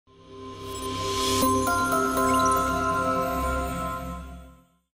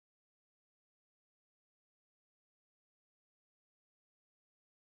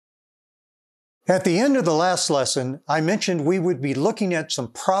At the end of the last lesson, I mentioned we would be looking at some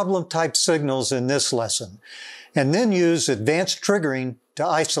problem-type signals in this lesson, and then use advanced triggering to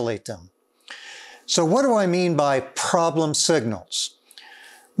isolate them. So what do I mean by problem signals?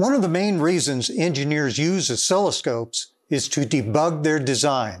 One of the main reasons engineers use oscilloscopes is to debug their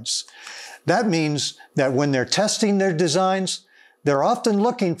designs. That means that when they're testing their designs, they're often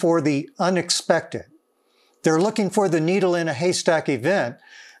looking for the unexpected. They're looking for the needle in a haystack event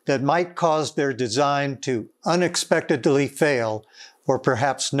that might cause their design to unexpectedly fail or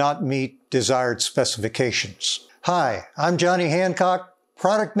perhaps not meet desired specifications. Hi, I'm Johnny Hancock,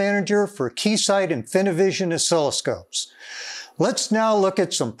 Product Manager for Keysight Infinivision Oscilloscopes. Let's now look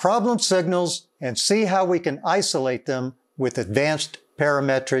at some problem signals and see how we can isolate them with advanced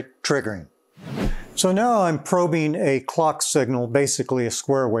parametric triggering. So now I'm probing a clock signal, basically a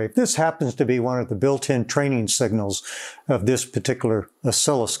square wave. This happens to be one of the built-in training signals of this particular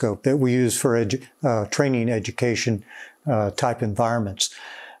oscilloscope that we use for training education type environments.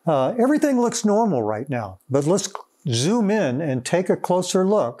 Everything looks normal right now, but let's zoom in and take a closer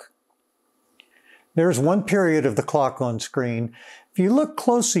look. There's one period of the clock on screen. If you look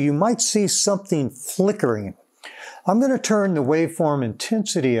closely, you might see something flickering. I'm going to turn the waveform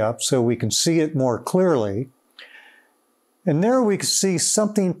intensity up so we can see it more clearly. And there we can see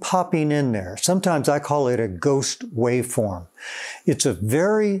something popping in there. Sometimes I call it a ghost waveform. It's a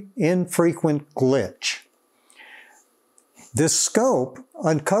very infrequent glitch. This scope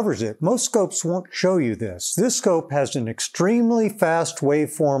uncovers it. Most scopes won't show you this. This scope has an extremely fast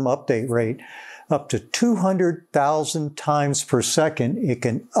waveform update rate, up to 200,000 times per second. It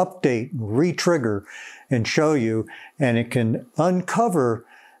can update, re-trigger, and show you, and it can uncover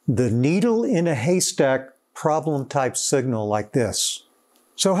the needle in a haystack problem type signal like this.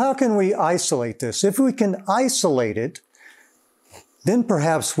 So how can we isolate this? If we can isolate it, then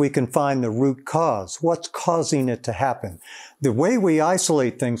perhaps we can find the root cause. What's causing it to happen? The way we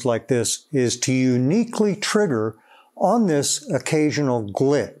isolate things like this is to uniquely trigger on this occasional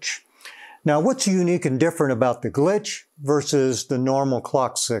glitch. Now, what's unique and different about the glitch versus the normal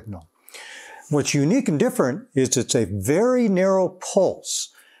clock signal? What's unique and different is it's a very narrow pulse.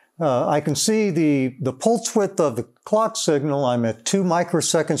 I can see the pulse width of the clock signal. I'm at 2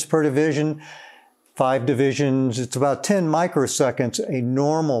 microseconds per division, 5 divisions. It's about 10 microseconds, a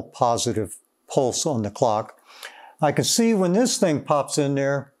normal positive pulse on the clock. I can see when this thing pops in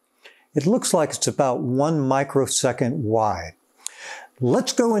there, it looks like it's about 1 microsecond wide.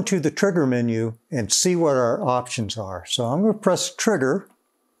 Let's go into the trigger menu and see what our options are. So I'm going to press trigger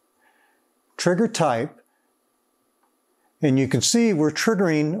type, and you can see we're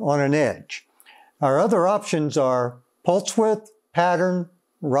triggering on an edge. Our other options are pulse width, pattern,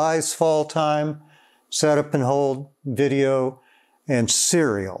 rise fall time, setup and hold, video, and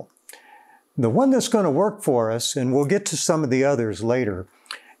serial. The one that's going to work for us, and we'll get to some of the others later,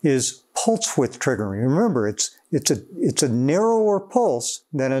 is pulse width triggering. Remember, it's a narrower pulse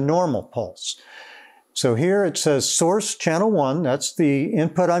than a normal pulse. So here it says source channel 1, that's the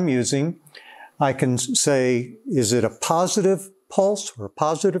input I'm using. I can say, is it a positive pulse or a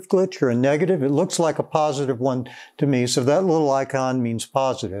positive glitch or a negative? It looks like a positive one to me, so that little icon means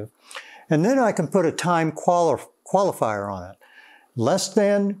positive. And then I can put a time qualifier on it. Less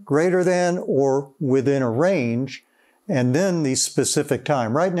than, greater than, or within a range, and then the specific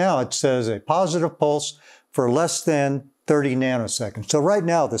time. Right now it says a positive pulse for less than 30 nanoseconds. So right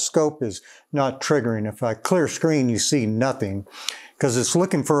now the scope is not triggering. If I clear screen, you see nothing, because it's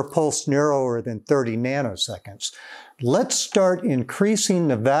looking for a pulse narrower than 30 nanoseconds. Let's start increasing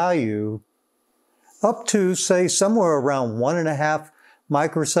the value up to, say, somewhere around 1.5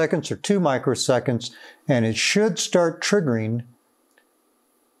 microseconds or 2 microseconds, and it should start triggering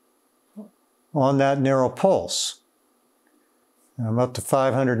on that narrow pulse. I'm up to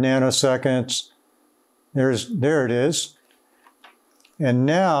 500 nanoseconds. There it is. And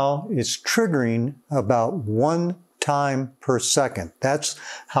now it's triggering about 1 time per second. That's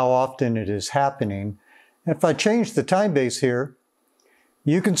how often it is happening. And if I change the time base here,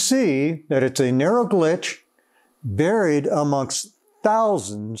 you can see that it's a narrow glitch buried amongst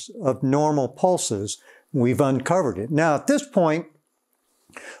thousands of normal pulses. We've uncovered it. Now at this point,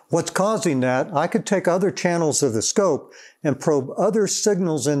 what's causing that, I could take other channels of the scope and probe other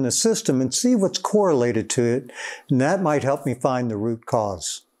signals in the system and see what's correlated to it, and that might help me find the root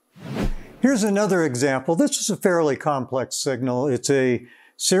cause. Here's another example. This is a fairly complex signal. It's a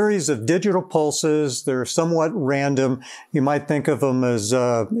series of digital pulses. They're somewhat random. You might think of them as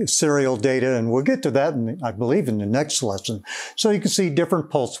serial data, and we'll get to that, I believe, in the next lesson. So you can see different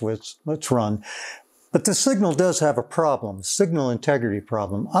pulse widths. Let's run. But the signal does have a problem, signal integrity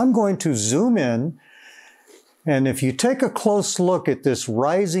problem. I'm going to zoom in, and if you take a close look at this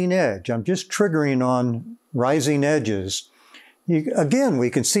rising edge, I'm just triggering on rising edges. Again, we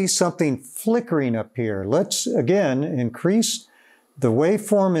can see something flickering up here. Let's, again, increase the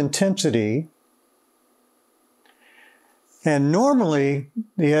waveform intensity. And normally,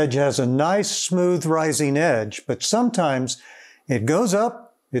 the edge has a nice, smooth, rising edge, but sometimes it goes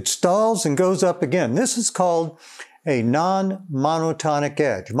up, it stalls, and goes up again. This is called a non-monotonic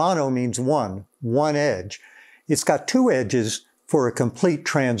edge. Mono means one edge. It's got two edges for a complete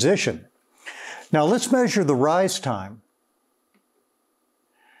transition. Now, let's measure the rise time.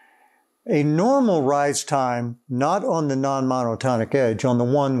 A normal rise time, not on the non-monotonic edge, on the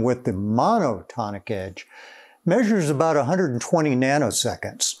one with the monotonic edge, measures about 120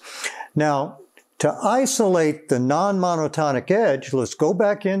 nanoseconds. Now, to isolate the non-monotonic edge, let's go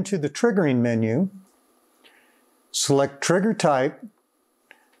back into the triggering menu, select trigger type.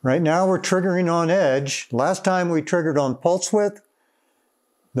 Right now we're triggering on edge. Last time we triggered on pulse width.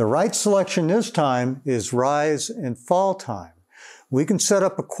 The right selection this time is rise and fall time. We can set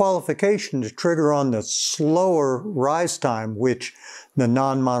up a qualification to trigger on the slower rise time, which the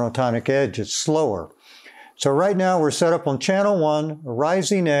non-monotonic edge is slower. So right now we're set up on channel 1, a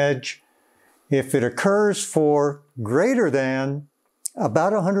rising edge. If it occurs for greater than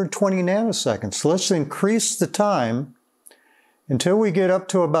about 120 nanoseconds, so let's increase the time until we get up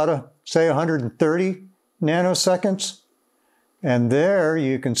to about, say, 130 nanoseconds. And there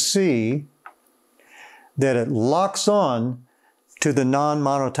you can see that it locks on to the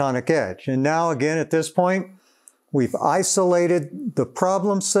non-monotonic edge. And now again at this point, we've isolated the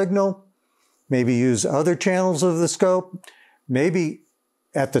problem signal. Maybe use other channels of the scope. Maybe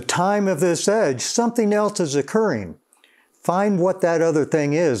at the time of this edge, something else is occurring. Find what that other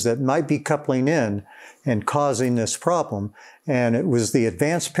thing is that might be coupling in and causing this problem. And it was the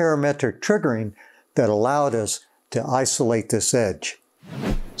advanced parametric triggering that allowed us to isolate this edge.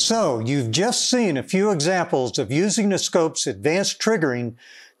 So you've just seen a few examples of using the scope's advanced triggering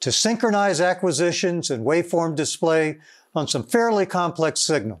to synchronize acquisitions and waveform display on some fairly complex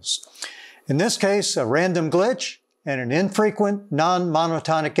signals. In this case, a random glitch and an infrequent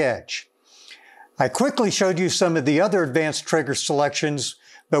non-monotonic edge. I quickly showed you some of the other advanced trigger selections,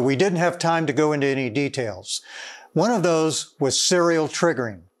 but we didn't have time to go into any details. One of those was serial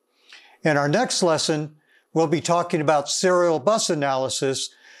triggering. In our next lesson, we'll be talking about serial bus analysis,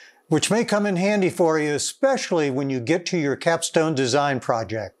 which may come in handy for you, especially when you get to your capstone design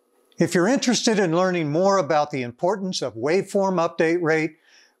project. If you're interested in learning more about the importance of waveform update rate,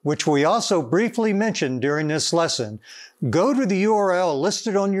 which we also briefly mentioned during this lesson, go to the URL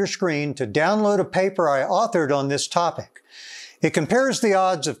listed on your screen to download a paper I authored on this topic. It compares the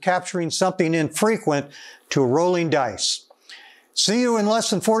odds of capturing something infrequent to a rolling dice. See you in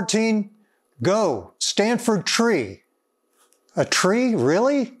lesson 14. Go, Stanford tree. A tree,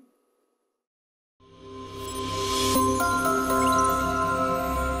 really?